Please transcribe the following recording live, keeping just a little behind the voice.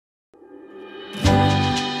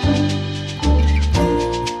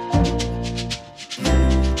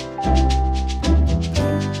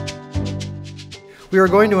We are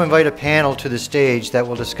going to invite a panel to the stage that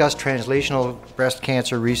will discuss translational breast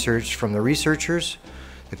cancer research from the researchers,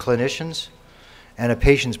 the clinicians, and a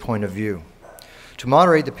patient's point of view. To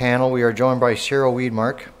moderate the panel, we are joined by Cheryl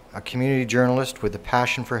Weedmark, a community journalist with a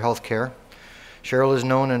passion for healthcare. Cheryl is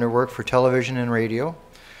known in her work for television and radio.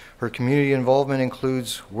 Her community involvement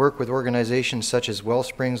includes work with organizations such as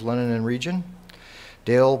Wellsprings London and Region,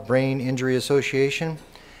 Dale Brain Injury Association,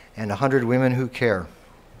 and 100 Women Who Care.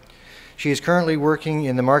 She is currently working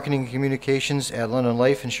in the marketing communications at London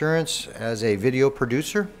Life Insurance as a video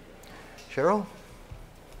producer. Cheryl?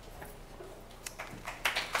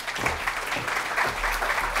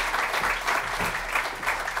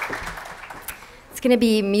 It's going to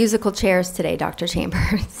be musical chairs today, Dr.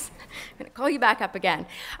 Chambers. I'm going to call you back up again.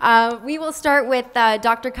 We will start with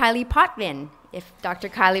Dr. Kylie Potvin. If Dr.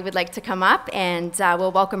 Kylie would like to come up, and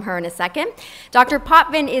we'll welcome her in a second. Dr.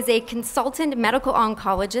 Potvin is a consultant medical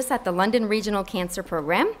oncologist at the London Regional Cancer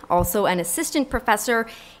Program, also an assistant professor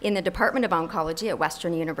in the Department of Oncology at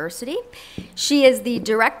Western University. She is the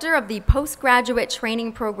director of the postgraduate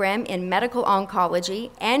training program in medical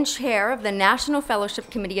oncology and chair of the National Fellowship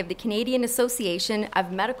Committee of the Canadian Association of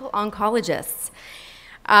Medical Oncologists.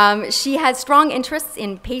 She has strong interests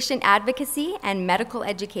in patient advocacy and medical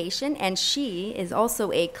education, and she is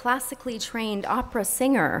also a classically trained opera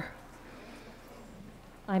singer.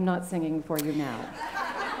 I'm not singing for you now.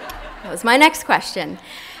 That was my next question.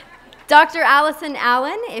 Dr. Alison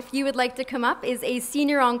Allen, if you would like to come up, is a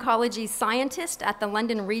senior oncology scientist at the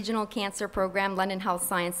London Regional Cancer Program London Health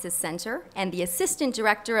Sciences Centre and the assistant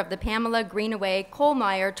director of the Pamela Greenaway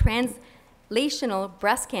Kohlmeier Translational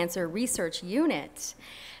Breast Cancer Research Unit.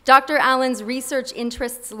 Dr. Allen's research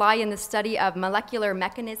interests lie in the study of molecular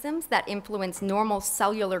mechanisms that influence normal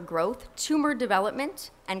cellular growth, tumor development,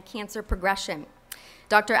 and cancer progression.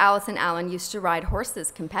 Dr. Alison Allen used to ride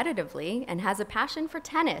horses competitively and has a passion for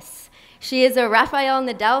tennis. She is a Rafael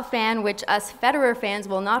Nadal fan, which us Federer fans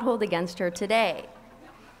will not hold against her today.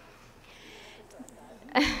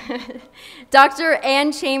 Dr.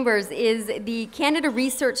 Ann Chambers is the Canada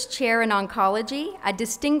Research Chair in Oncology, a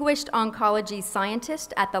distinguished oncology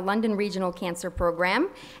scientist at the London Regional Cancer Program,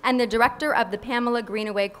 and the director of the Pamela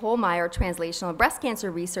Greenaway Kohlmeier Translational Breast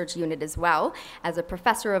Cancer Research Unit as well, as a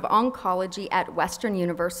professor of oncology at Western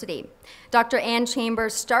University. Dr. Ann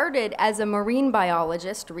Chambers started as a marine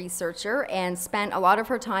biologist researcher and spent a lot of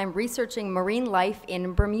her time researching marine life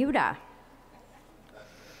in Bermuda.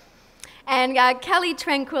 And Kelly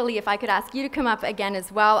Tranquilli, if I could ask you to come up again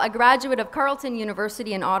as well, a graduate of Carleton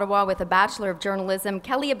University in Ottawa with a Bachelor of Journalism.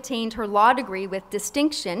 Kelly obtained her law degree with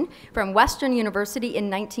distinction from Western University in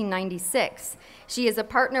 1996. She is a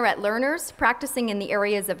partner at Learners, practicing in the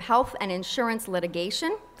areas of health and insurance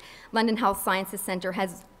litigation. London Health Sciences Centre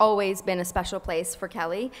has always been a special place for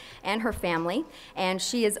Kelly and her family, and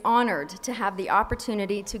she is honored to have the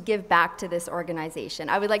opportunity to give back to this organization.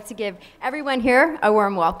 I would like to give everyone here a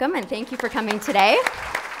warm welcome, and thank you for coming today.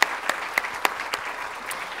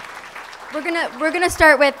 We're gonna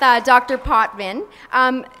start with Dr. Potvin.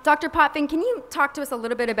 Dr. Potvin, can you talk to us a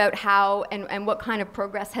little bit about how and what kind of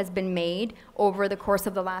progress has been made over the course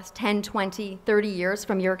of the last 10, 20, 30 years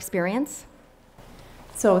from your experience?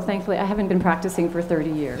 So thankfully, I haven't been practicing for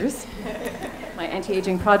 30 years. My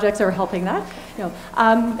anti-aging projects are helping that. No,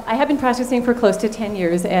 I have been practicing for close to 10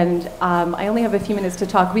 years, and I only have a few minutes to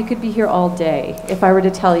talk. We could be here all day if I were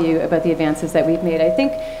to tell you about the advances that we've made. I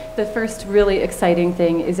think the first really exciting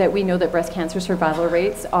thing is that we know that breast cancer survival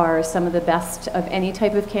rates are some of the best of any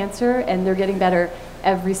type of cancer, and they're getting better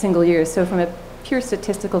every single year. So from a pure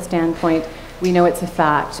statistical standpoint, we know it's a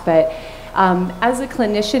fact. But as a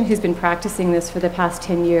clinician who's been practicing this for the past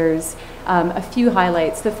 10 years, a few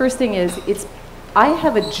highlights. The first thing is I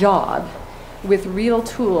have a job with real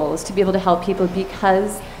tools to be able to help people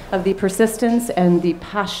because of the persistence and the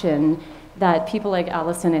passion that people like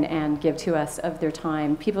Alison and Anne give to us of their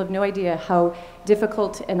time. People have no idea how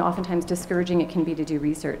difficult and oftentimes discouraging it can be to do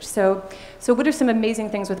research. So what are some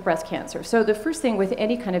amazing things with breast cancer? So the first thing with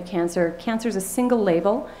any kind of cancer, cancer is a single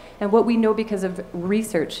label, and what we know because of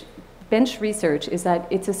research, bench research, is that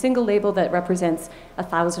it's a single label that represents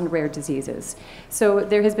 1,000 rare diseases. So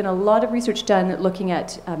there has been a lot of research done looking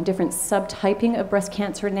at different subtyping of breast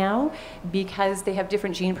cancer now because they have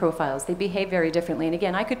different gene profiles. They behave very differently. And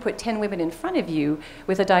again, I could put 10 women in front of you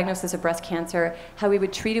with a diagnosis of breast cancer. How we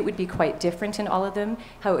would treat it would be quite different in all of them.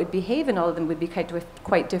 How it would behave in all of them would be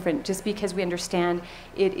quite different, just because we understand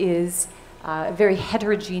it is a very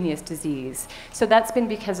heterogeneous disease. So that's been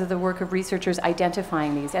because of the work of researchers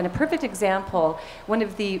identifying these. And a perfect example, one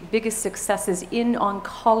of the biggest successes in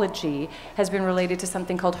oncology has been related to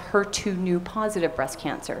something called HER2-neu positive breast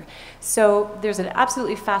cancer. So there's an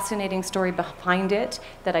absolutely fascinating story behind it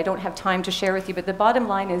that I don't have time to share with you, but the bottom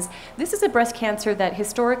line is this is a breast cancer that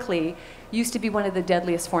historically used to be one of the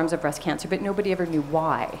deadliest forms of breast cancer, but nobody ever knew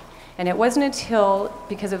why. And it wasn't until,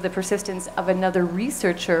 because of the persistence of another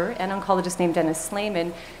researcher, an oncologist named Dennis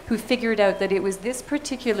Slayman, who figured out that it was this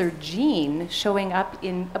particular gene showing up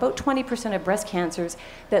in about 20% of breast cancers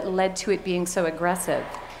that led to it being so aggressive.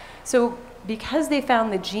 So because they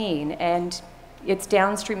found the gene and its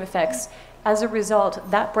downstream effects, as a result,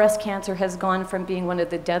 that breast cancer has gone from being one of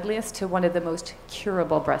the deadliest to one of the most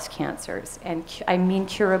curable breast cancers. And I mean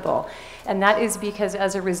curable. And that is because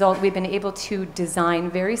as a result, we've been able to design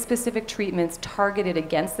very specific treatments targeted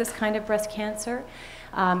against this kind of breast cancer.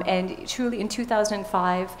 And truly, in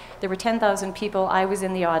 2005, there were 10,000 people. I was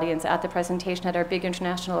in the audience at the presentation at our big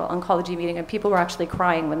international oncology meeting, and people were actually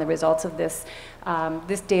crying when the results of this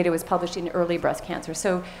data was published in early breast cancer.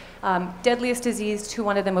 So deadliest disease to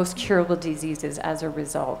one of the most curable diseases as a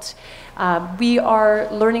result. We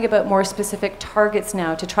are learning about more specific targets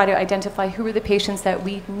now to try to identify who are the patients that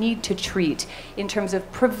we need to treat in terms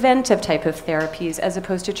of preventive type of therapies as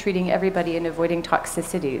opposed to treating everybody and avoiding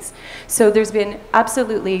toxicities. So there's been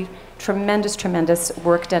absolutely tremendous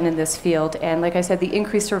work done in this field, and like I said, the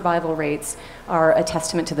increased survival rates are a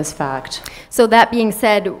testament to this fact. So that being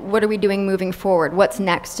said, what are we doing moving forward? What's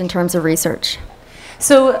next in terms of research?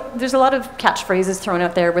 So there's a lot of catchphrases thrown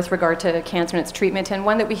out there with regard to cancer and its treatment, and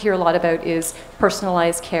one that we hear a lot about is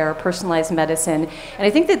personalized care, personalized medicine. And I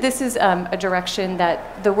think that this is a direction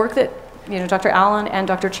that the work that Dr. Allen and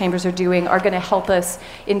Dr. Chambers are doing are going to help us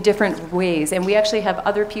in different ways. And we actually have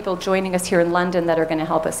other people joining us here in London that are going to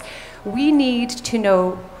help us. We need to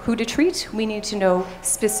know who to treat. We need to know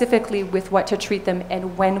specifically with what to treat them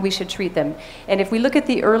and when we should treat them. And if we look at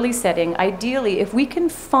the early setting, ideally, if we can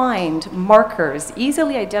find markers,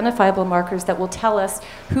 easily identifiable markers that will tell us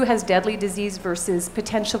who has deadly disease versus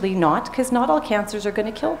potentially not, because not all cancers are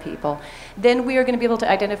going to kill people, then we are going to be able to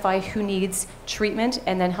identify who needs treatment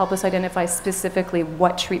and then help us identify specifically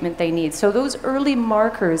what treatment they need. So those early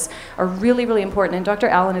markers are really important, and Dr.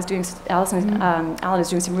 Allen is doing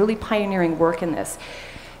some really pioneering work in this.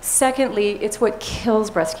 Secondly, it's what kills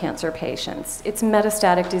breast cancer patients. It's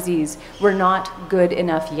metastatic disease. We're not good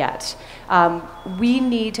enough yet. We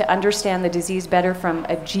need to understand the disease better from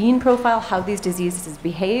a gene profile, how these diseases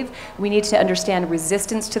behave. We need to understand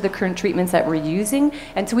resistance to the current treatments that we're using.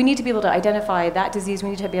 And so we need to be able to identify that disease. We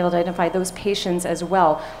need to be able to identify those patients as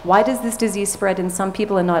well. Why does this disease spread in some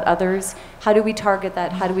people and not others? How do we target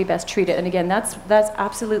that? How do we best treat it? And again, that's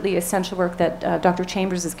absolutely essential work that Dr.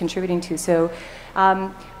 Chambers is contributing to. So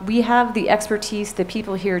we have the expertise, the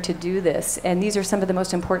people here to do this, and these are some of the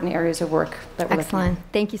most important areas of work that we're looking at. Excellent.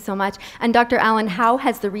 Thank you so much. And Dr. Allen, how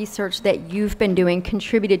has the research that you've been doing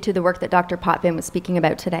contributed to the work that Dr. Potvin was speaking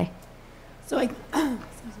about today? So I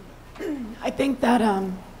think that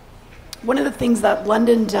one of the things that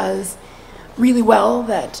London does really well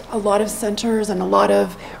that a lot of centers and a lot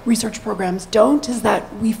of research programs don't is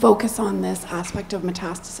that we focus on this aspect of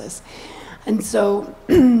metastasis. And so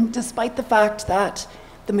despite the fact that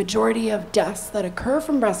the majority of deaths that occur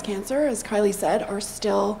from breast cancer, as Kylie said, are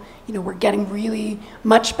still, we're getting really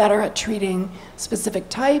much better at treating specific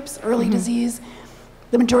types, early disease.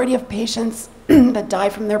 The majority of patients that die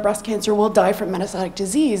from their breast cancer will die from metastatic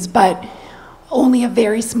disease, but only a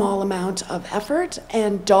very small amount of effort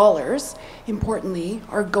and dollars, importantly,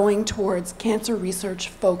 are going towards cancer research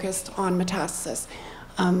focused on metastasis.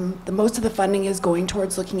 The most of the funding is going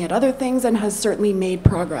towards looking at other things and has certainly made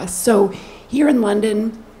progress. So here in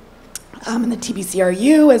London, in the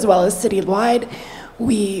TBCRU, as well as citywide,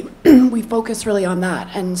 we focus really on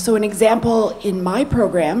that. And so an example in my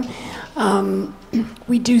program,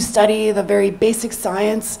 we do study the very basic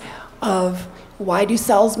science of why do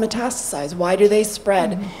cells metastasize? Why do they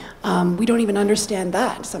spread? We don't even understand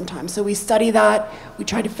that sometimes. So we study that. We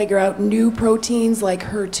try to figure out new proteins like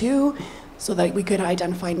HER2 so that we could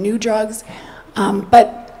identify new drugs.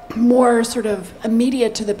 But more sort of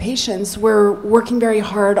immediate to the patients, we're working very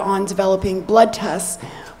hard on developing blood tests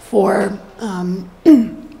for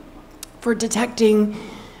detecting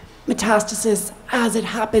metastasis as it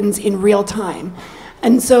happens in real time.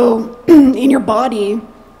 And so in your body,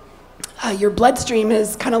 your bloodstream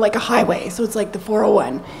is kind of like a highway, so it's like the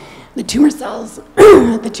 401. The tumor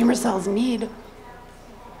cells need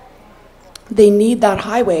that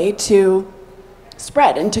highway to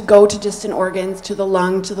spread and to go to distant organs, to the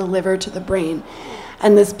lung, to the liver, to the brain.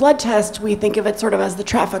 And this blood test, we think of it sort of as the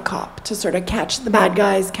traffic cop, to sort of catch the bad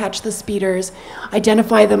guys, catch the speeders,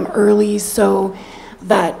 identify them early so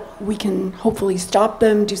that we can hopefully stop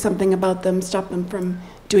them, do something about them, stop them from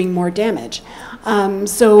doing more damage.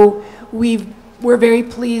 So we're very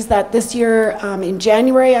pleased that this year, in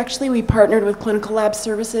January actually, we partnered with Clinical Lab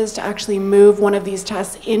Services to actually move one of these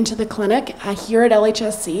tests into the clinic here at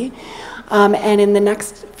LHSC. And in the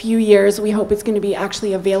next few years, we hope it's going to be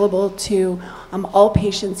actually available to all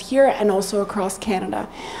patients here and also across Canada.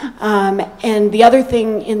 And the other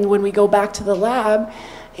thing when we go back to the lab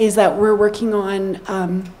is that we're working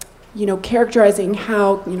on characterizing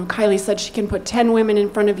how, Kylie said she can put 10 women in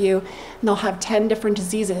front of you and they'll have 10 different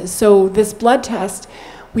diseases. So this blood test,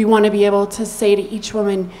 we want to be able to say to each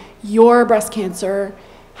woman, your breast cancer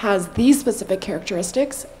has these specific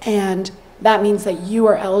characteristics, and that means that you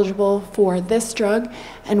are eligible for this drug,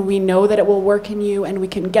 and we know that it will work in you, and we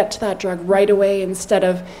can get to that drug right away instead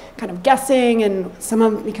of kind of guessing, and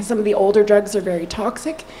because some of the older drugs are very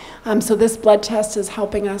toxic. So this blood test is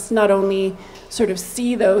helping us not only sort of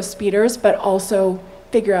see those speeders, but also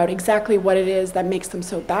figure out exactly what it is that makes them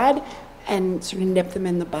so bad and sort of nip them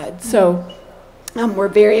in the bud. So we're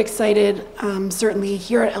very excited, certainly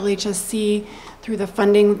here at LHSC, through the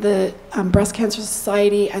funding of the Breast Cancer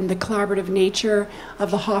Society and the collaborative nature of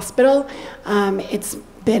the hospital. It's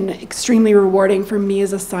been extremely rewarding for me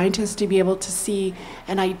as a scientist to be able to see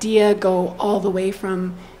an idea go all the way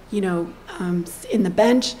from, in the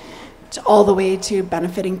bench to all the way to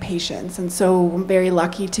benefiting patients. And so I'm very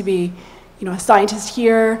lucky to be, a scientist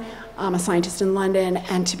here, a scientist in London,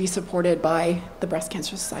 and to be supported by the Breast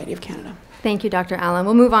Cancer Society of Canada. Thank you, Dr. Allen.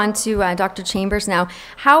 We'll move on to Dr. Chambers now.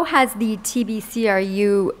 How has the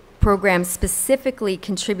TBCRU program specifically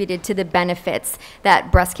contributed to the benefits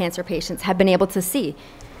that breast cancer patients have been able to see?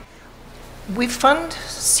 We fund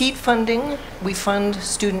seed funding, we fund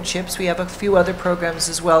studentships, we have a few other programs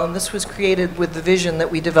as well, and this was created with the vision that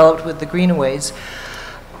we developed with the Greenaways.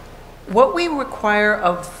 What we require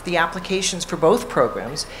of the applications for both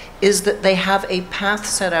programs is that they have a path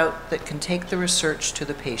set out that can take the research to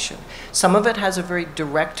the patient. Some of it has a very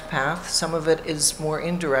direct path, some of it is more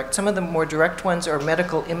indirect. Some of the more direct ones are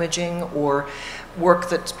medical imaging or work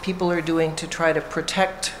that people are doing to try to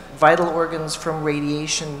protect vital organs from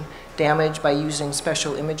radiation damage by using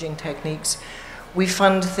special imaging techniques. We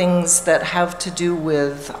fund things that have to do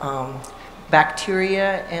with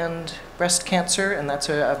bacteria and breast cancer, and that's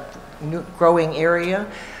a new growing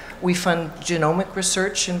area. We fund genomic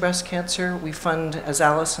research in breast cancer. We fund, as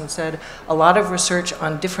Allison said, a lot of research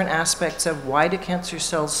on different aspects of why do cancer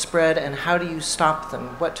cells spread and how do you stop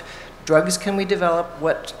them? What drugs can we develop?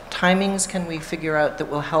 What timings can we figure out that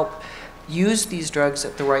will help use these drugs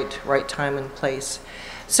at the right time and place?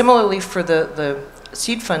 Similarly, for the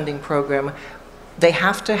seed funding program, they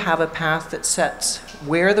have to have a path that sets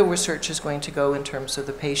where the research is going to go in terms of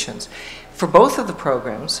the patients. For both of the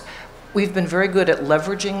programs, we've been very good at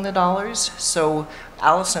leveraging the dollars. So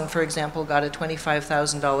Allison, for example, got a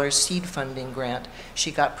 $25,000 seed funding grant.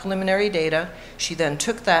 She got preliminary data. She then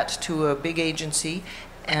took that to a big agency,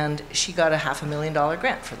 and she got a $500,000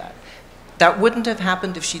 grant for that. That wouldn't have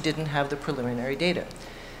happened if she didn't have the preliminary data.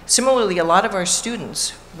 Similarly, a lot of our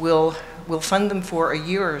students will fund them for a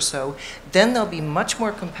year or so. Then they'll be much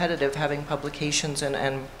more competitive, having publications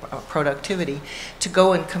and productivity, to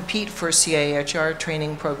go and compete for CIHR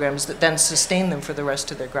training programs that then sustain them for the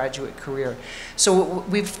rest of their graduate career. So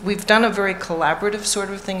we've done a very collaborative sort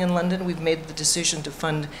of thing in London. We've made the decision to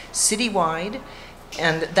fund citywide,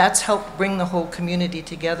 and that's helped bring the whole community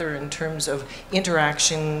together in terms of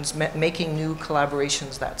interactions, making new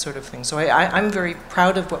collaborations, that sort of thing. So I'm very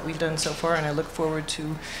proud of what we've done so far, and I look forward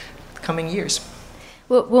to coming years.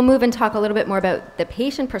 We'll move and talk a little bit more about the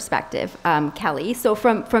patient perspective, Kelly. So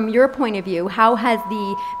from your point of view, how has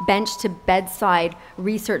the bench to bedside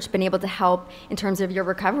research been able to help in terms of your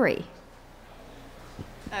recovery?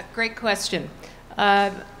 Great question.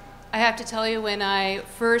 I have to tell you, when I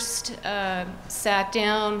first sat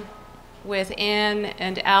down with Anne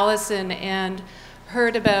and Allison and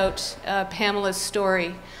heard about Pamela's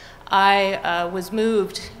story, I was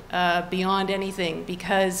moved beyond anything,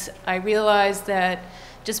 because I realized that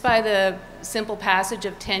just by the simple passage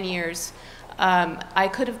of 10 years, I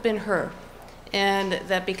could have been her. And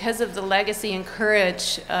that because of the legacy and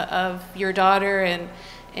courage of your daughter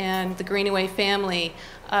and the Greenaway family,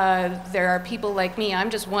 there are people like me. I'm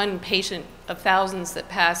just one patient of thousands that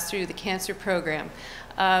pass through the cancer program,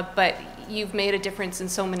 but you've made a difference in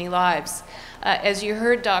so many lives. As you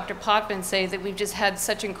heard Dr. Potvin say, that we've just had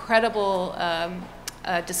such incredible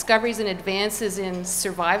discoveries and advances in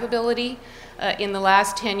survivability in the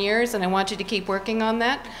last 10 years, and I want you to keep working on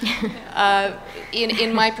that.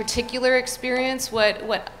 In my particular experience,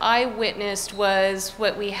 what I witnessed was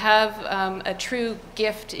what we have a true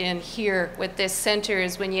gift in here with this center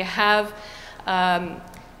is when you have,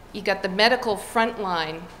 you got the medical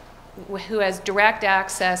frontline who has direct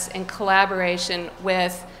access and collaboration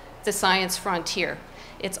with the science frontier.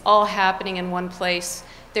 It's all happening in one place.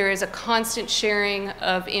 There is a constant sharing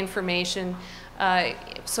of information.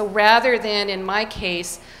 So rather than, in my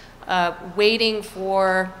case, waiting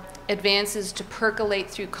for advances to percolate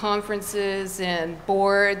through conferences and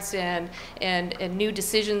boards and new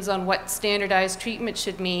decisions on what standardized treatment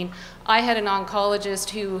should mean, I had an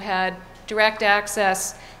oncologist who had direct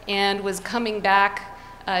access and was coming back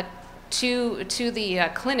to the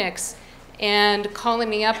clinics and calling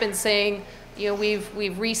me up and saying, you know,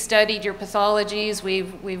 we've restudied your pathologies,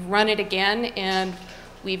 we've run it again, and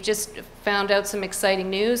we've just found out some exciting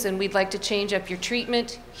news, and we'd like to change up your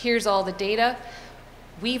treatment. Here's all the data.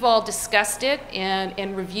 We've all discussed it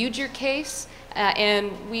and reviewed your case,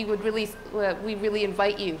 and we really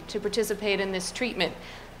invite you to participate in this treatment.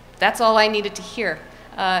 That's all I needed to hear.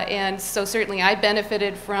 And so certainly I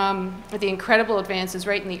benefited from the incredible advances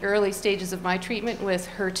right in the early stages of my treatment with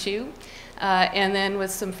HER2. And then with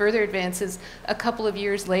some further advances a couple of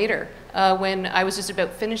years later when I was just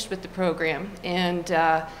about finished with the program, and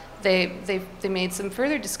they made some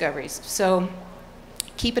further discoveries. So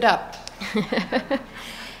keep it up.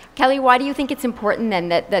 Kelly, why do you think it's important then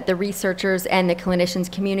that the researchers and the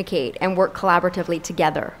clinicians communicate and work collaboratively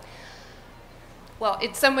together? Well,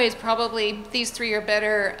 in some ways, probably these three are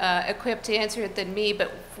better equipped to answer it than me,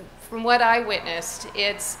 but from what I witnessed,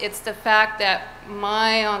 it's the fact that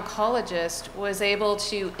my oncologist was able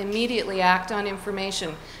to immediately act on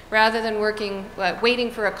information rather than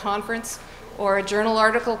waiting for a conference or a journal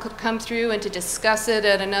article could come through and to discuss it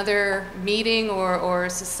at another meeting or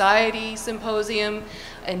society symposium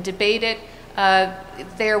and debate it.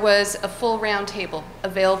 There was a full roundtable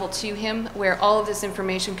available to him where all of this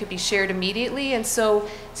information could be shared immediately, and so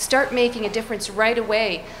start making a difference right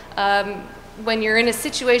away. When you're in a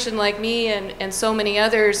situation like me and so many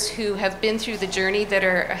others who have been through the journey that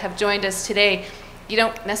have joined us today, you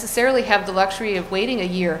don't necessarily have the luxury of waiting a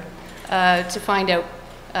year to find out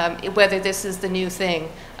whether this is the new thing.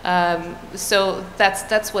 So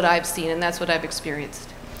that's what I've seen and that's what I've experienced.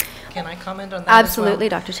 Can I comment on that? Absolutely,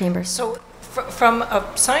 as well? Dr. Chambers. So from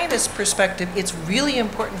a scientist perspective, it's really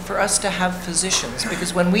important for us to have physicians,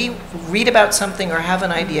 because when we read about something or have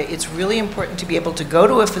an idea, it's really important to be able to go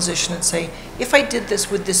to a physician and say, if I did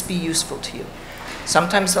this, would this be useful to you?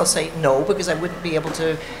 Sometimes they'll say no, because I wouldn't be able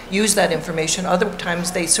to use that information. Other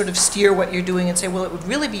times they sort of steer what you're doing and say, well, it would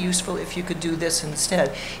really be useful if you could do this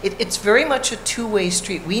instead. It's very much a two-way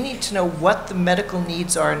street. We need to know what the medical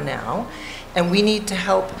needs are now, and we need to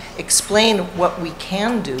help explain what we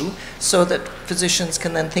can do so that physicians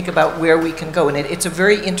can then think about where we can go. And it's a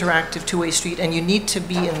very interactive two-way street, and you need to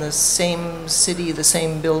be in the same city, the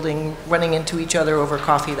same building, running into each other over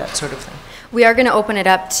coffee, that sort of thing. We are going to open it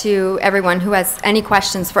up to everyone who has any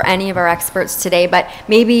questions for any of our experts today, but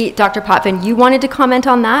maybe Dr. Potvin, you wanted to comment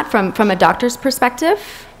on that from a doctor's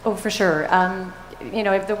perspective? Oh, for sure. You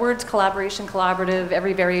know, if the words collaboration, collaborative,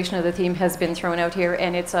 every variation of the theme has been thrown out here,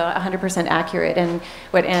 and it's 100% accurate. And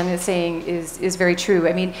what Anne is saying is very true.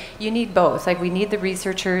 I mean, you need both. Like, we need the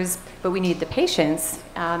researchers, but we need the patients,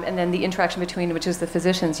 and then the interaction between, which is the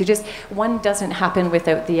physicians. One doesn't happen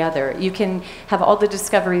without the other. You can have all the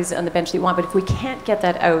discoveries on the bench that you want, but if we can't get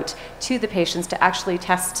that out to the patients to actually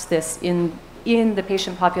test this in the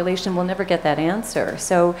patient population, we'll never get that answer.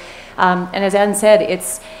 So, and as Anne said,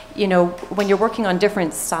 it's, you know, when you're working on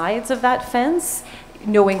different sides of that fence,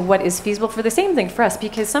 knowing what is feasible for the same thing for us,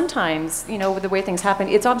 because sometimes, you know, the way things happen,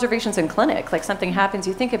 it's observations in clinic. Like, something happens,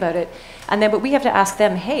 you think about it, and then, but we have to ask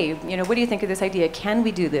them, hey, you know, what do you think of this idea? Can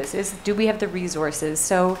we do this? Do we have the resources?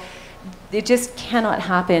 So it just cannot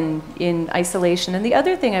happen in isolation. And the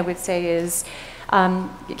other thing I would say is,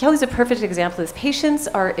 Kelly's a perfect example of this. Patients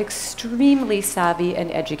are extremely savvy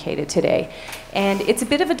and educated today. And it's a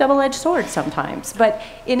bit of a double-edged sword sometimes. But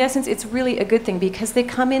in essence, it's really a good thing because they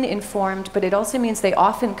come in informed, but it also means they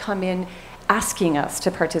often come in asking us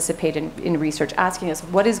to participate in research, asking us,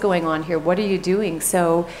 what is going on here? What are you doing?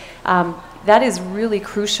 So that is really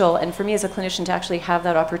crucial. And for me as a clinician to actually have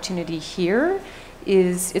that opportunity here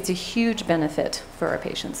it's a huge benefit for our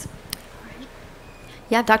patients.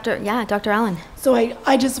 Yeah, Dr. Allen. So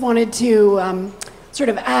I just wanted to sort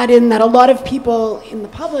of add in that a lot of people in the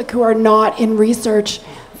public who are not in research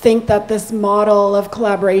think that this model of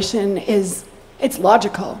collaboration it's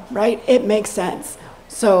logical, right? It makes sense.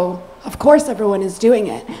 So, of course, everyone is doing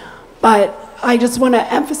it. But I just want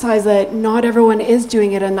to emphasize that not everyone is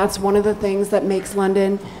doing it, and that's one of the things that makes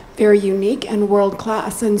London very unique and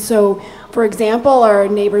world-class. And so, for example, our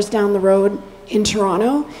neighbors down the road in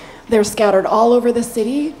Toronto, they're scattered all over the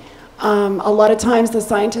city. A lot of times the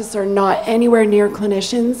scientists are not anywhere near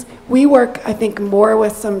clinicians. We work, I think, more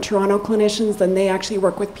with some Toronto clinicians than they actually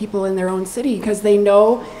work with people in their own city, because they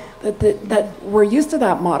know that we're used to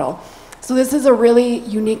that model. So this is a really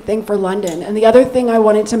unique thing for London. And the other thing I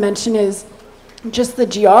wanted to mention is just the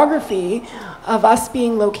geography of us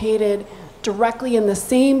being located directly in the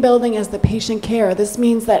same building as the patient care. This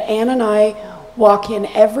means that Anne and I walk in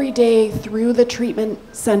every day through the treatment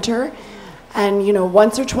center, and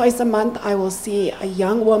once or twice a month I will see a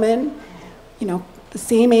young woman, the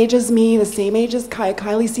same age as me, the same age as Kylie.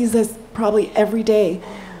 Kylie sees this probably every day.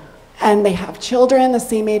 And they have children the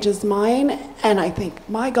same age as mine, and I think,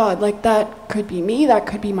 my God, like that could be me, that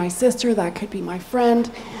could be my sister, that could be my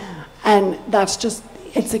friend, and that's just,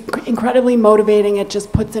 it's incredibly motivating. It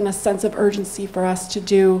just puts in a sense of urgency for us to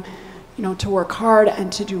do, to work hard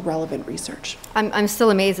and to do relevant research. I'm still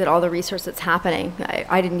amazed at all the research that's happening.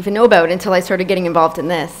 I didn't even know about it until I started getting involved in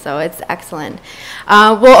this, so it's excellent.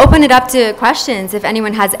 We'll open it up to questions. If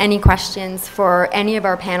anyone has any questions for any of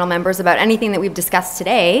our panel members about anything that we've discussed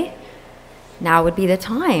today, now would be the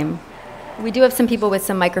time. We do have some people with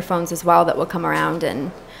some microphones as well that will come around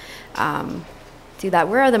and do that.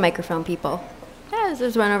 Where are the microphone people? Yeah,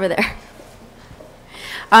 there's one over there.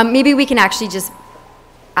 Maybe we can actually just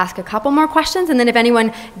ask a couple more questions, and then if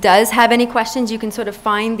anyone does have any questions, you can sort of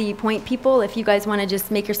find the point people if you guys want to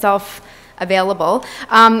just make yourself available.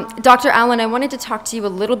 Dr. Allen, I wanted to talk to you a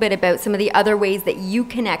little bit about some of the other ways that you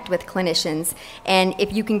connect with clinicians, and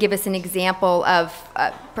if you can give us an example of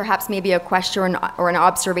perhaps maybe a question or an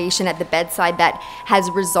observation at the bedside that has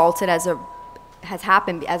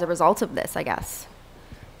happened as a result of this, I guess.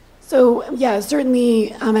 So yeah,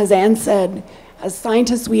 certainly, as Anne said, as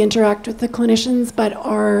scientists we interact with the clinicians, but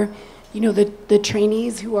our, the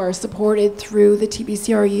trainees who are supported through the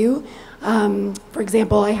TBCRU. For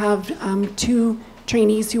example, I have 2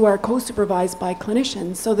 trainees who are co-supervised by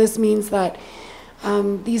clinicians. So this means that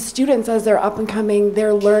these students, as they're up and coming,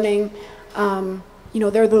 they're learning,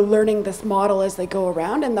 they're learning this model as they go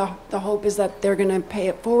around, and the hope is that they're going to pay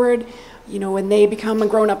it forward. When they become a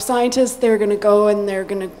grown-up scientist, they're going to go and they're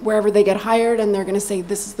going to, wherever they get hired, and they're going to say,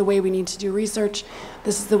 this is the way we need to do research,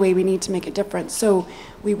 this is the way we need to make a difference. So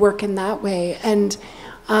we work in that way. And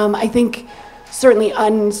I think certainly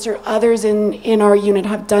others in our unit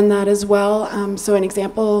have done that as well. So an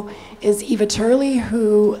example is Eva Turley,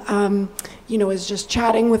 who is just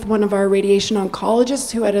chatting with one of our radiation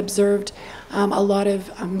oncologists who had observed a lot of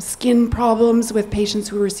skin problems with patients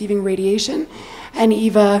who were receiving radiation. And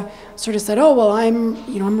Eva sort of said, oh, well,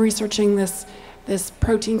 I'm researching this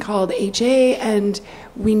protein called HA, and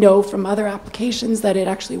we know from other applications that it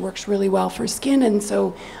actually works really well for skin. And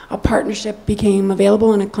so a partnership became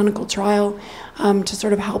available in a clinical trial to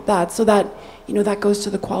sort of help that. So that, that goes to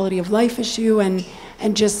the quality of life issue, and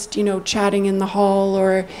just, chatting in the hall,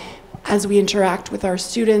 or as we interact with our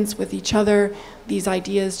students, with each other, these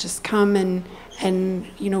ideas just come, and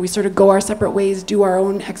we sort of go our separate ways, do our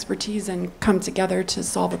own expertise, and come together to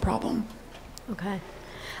solve a problem. Okay.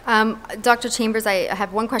 Dr. Chambers, I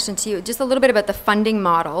have one question to you. Just a little bit about the funding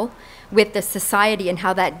model with the society and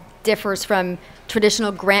how that differs from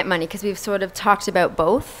traditional grant money, because we've sort of talked about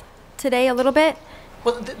both today a little bit.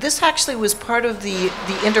 Well, this actually was part of the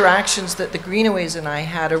interactions that the Greenaways and I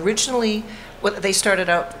had. Originally, they started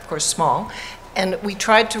out, of course, small, and we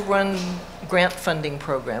tried to run grant funding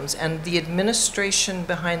programs, and the administration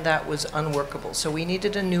behind that was unworkable. So we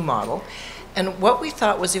needed a new model. And what we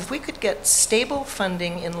thought was, if we could get stable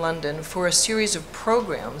funding in London for a series of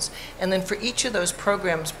programs, and then for each of those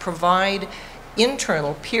programs provide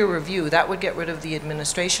internal peer review, that would get rid of the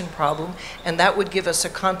administration problem, and that would give us a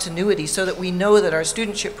continuity so that we know that our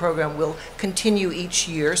studentship program will continue each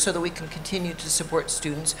year so that we can continue to support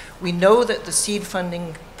students. We know that the seed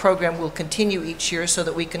funding program will continue each year so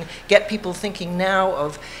that we can get people thinking now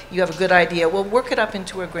of, you have a good idea, well, work it up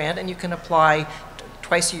into a grant and you can apply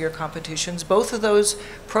twice-a-year competitions. Both of those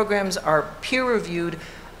programs are peer-reviewed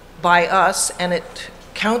by us, and it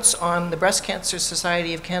counts on the Breast Cancer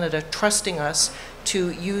Society of Canada trusting us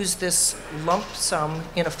to use this lump sum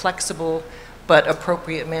in a flexible but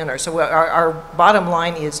appropriate manner. So our bottom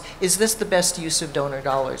line is this the best use of donor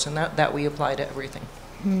dollars? And that we apply to everything.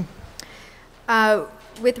 Mm-hmm.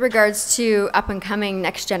 With regards to up-and-coming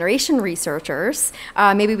next-generation researchers,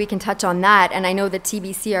 maybe we can touch on that. And I know that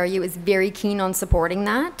TBCRU is very keen on supporting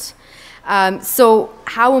that. So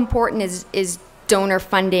how important is donor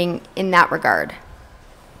funding in that regard?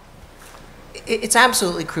 It's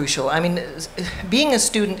absolutely crucial. I mean, being a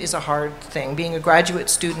student is a hard thing. Being a graduate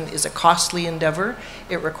student is a costly endeavor.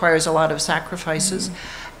 It requires a lot of sacrifices.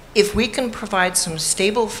 If we can provide some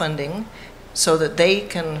stable funding so that they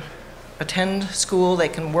can attend school, they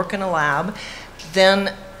can work in a lab,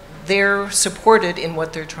 then they're supported in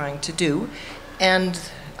what they're trying to do. And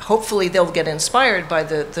hopefully they'll get inspired by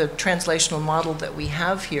the translational model that we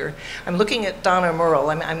have here. I'm looking at Donna Murrell.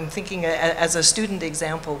 I'm thinking as a student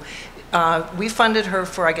example. We funded her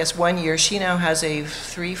for, I guess, 1 year. She now has a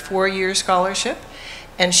 3-4-year scholarship.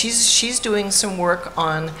 And she's doing some work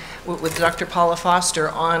on, with Dr. Paula Foster,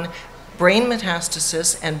 on brain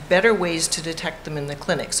metastasis and better ways to detect them in the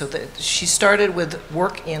clinic. So she started with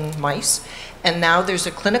work in mice, and now there's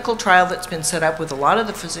a clinical trial that's been set up with a lot of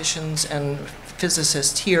the physicians and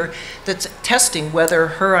physicists here that's testing whether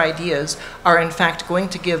her ideas are in fact going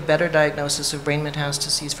to give better diagnosis of brain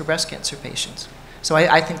metastases for breast cancer patients. So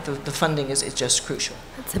I think the funding is just crucial.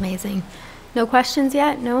 That's amazing. No questions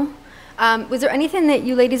yet? No? Was there anything that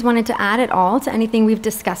you ladies wanted to add at all to anything we've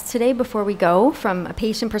discussed today before we go, from a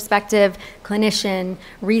patient perspective, clinician,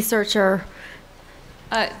 researcher?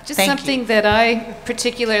 Just something that I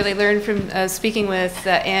particularly learned from speaking with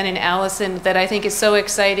Anne and Allison that I think is so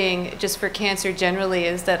exciting just for cancer generally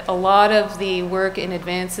is that a lot of the work and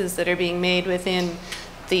advances that are being made within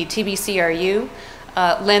the TBCRU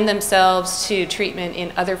lend themselves to treatment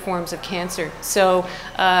in other forms of cancer. So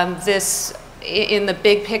this, in the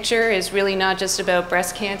big picture, is really not just about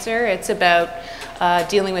breast cancer. It's about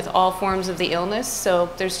dealing with all forms of the illness. So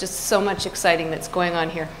there's just so much exciting that's going on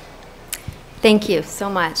here. Thank you so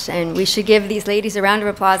much. And we should give these ladies a round of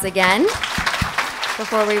applause again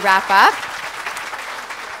before we wrap up.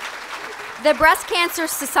 The Breast Cancer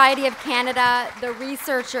Society of Canada, the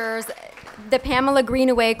researchers, the Pamela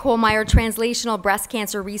Greenaway Kohlmeier Translational Breast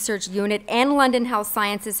Cancer Research Unit, and London Health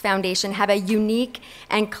Sciences Foundation have a unique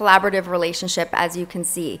and collaborative relationship, as you can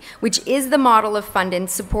see, which is the model of funding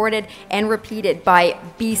supported and repeated by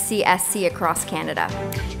BCSC across Canada.